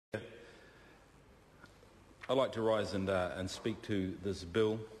I'd like to rise and speak to this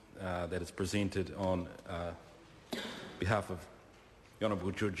bill that is presented on behalf of the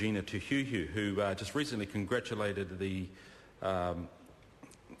Honourable Georgina Tuhuhu, who just recently congratulated the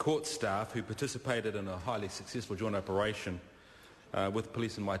court staff who participated in a highly successful joint operation with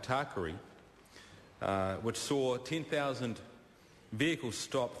police in Waitakere, which saw 10,000 vehicles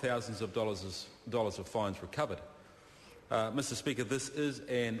stopped, thousands of dollars of fines recovered. Mr. Speaker, this is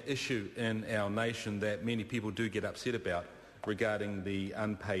an issue in our nation that many people do get upset about regarding the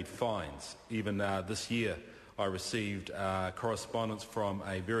unpaid fines. Even this year I received correspondence from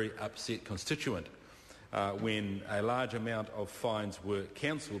a very upset constituent when a large amount of fines were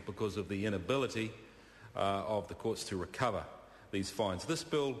cancelled because of the inability of the courts to recover these fines. This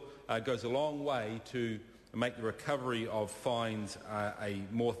bill goes a long way to make the recovery of fines a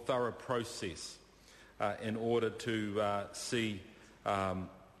more thorough process in order to see, I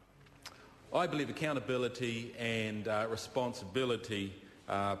believe, accountability and responsibility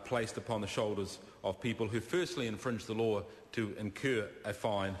placed upon the shoulders of people who firstly infringe the law to incur a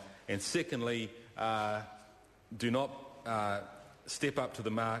fine, and secondly do not step up to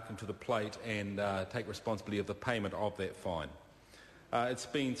the mark and to the plate and take responsibility of the payment of that fine. It's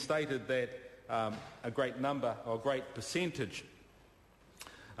been stated that a great number or a great percentage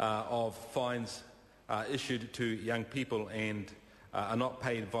of fines issued to young people and are not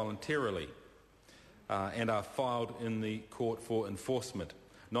paid voluntarily and are filed in the court for enforcement.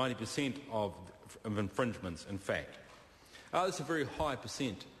 90% of infringements, in fact. That's a very high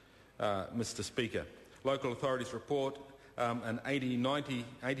percent, Mr. Speaker. Local authorities report an 80 to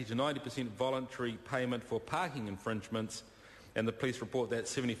 90% voluntary payment for parking infringements, and the police report that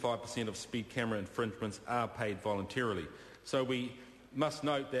 75% of speed camera infringements are paid voluntarily. So we must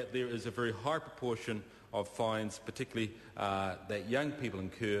note that there is a very high proportion of fines, particularly that young people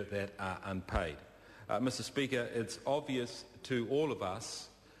incur, that are unpaid. Mr. Speaker, it's obvious to all of us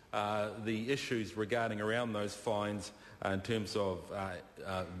the issues regarding around those fines in terms of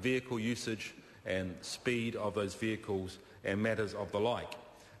vehicle usage and speed of those vehicles and matters of the like.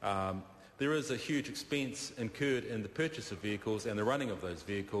 There is a huge expense incurred in the purchase of vehicles and the running of those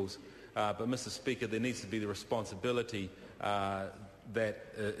vehicles, but Mr. Speaker, there needs to be the responsibility that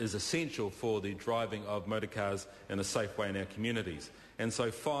is essential for the driving of motor cars in a safe way in our communities. And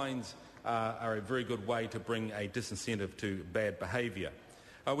so fines are a very good way to bring a disincentive to bad behaviour.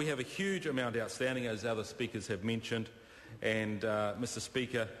 We have a huge amount outstanding, as other speakers have mentioned, and Mr.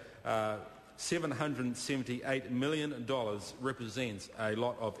 Speaker, $778 million represents a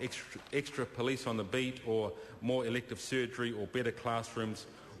lot of extra police on the beat, or more elective surgery, or better classrooms,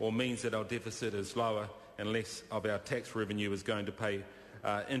 or means that our deficit is lower and less of our tax revenue is going to pay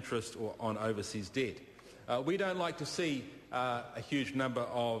interest or on overseas debt. We don't like to see a huge number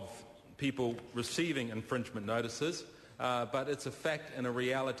of people receiving infringement notices, but it's a fact and a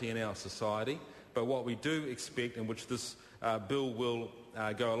reality in our society. But what we do expect, and which this bill will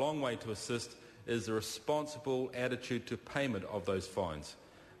go a long way to assist, is a responsible attitude to payment of those fines.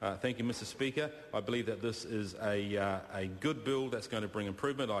 Thank you, Mr. Speaker. I believe that this is a good bill that's going to bring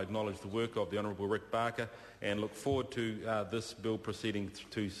improvement. I acknowledge the work of the Honourable Rick Barker and look forward to this bill proceeding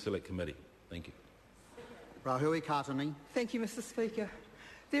to Select Committee. Thank you. Rahui Katani. Thank you, Mr. Speaker.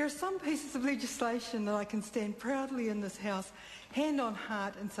 There are some pieces of legislation that I can stand proudly in this House, hand on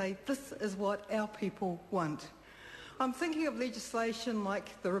heart, and say this is what our people want. I'm thinking of legislation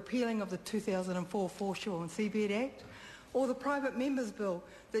like the repealing of the 2004 Foreshore and Seabed Act, or the private members bill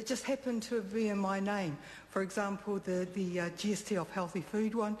that just happened to be in my name. For example, the GST of healthy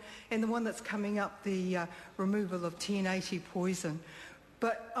food one, and the one that's coming up, the removal of 1080 poison.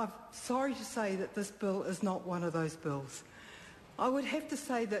 But I'm sorry to say that this bill is not one of those bills. I would have to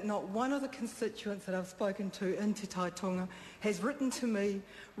say that not one of the constituents that I've spoken to in Te Taitonga has written to me,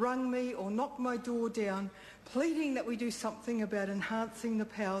 rung me, or knocked my door down, pleading that we do something about enhancing the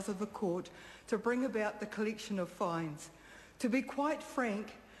powers of the court to bring about the collection of fines. To be quite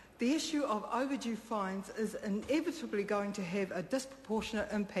frank, the issue of overdue fines is inevitably going to have a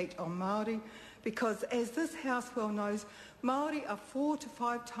disproportionate impact on Māori, because, as this House well knows, Māori are 4 to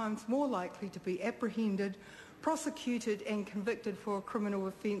 5 times more likely to be apprehended, prosecuted and convicted for a criminal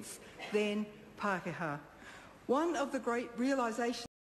offence than Pākehā. One of the great realisations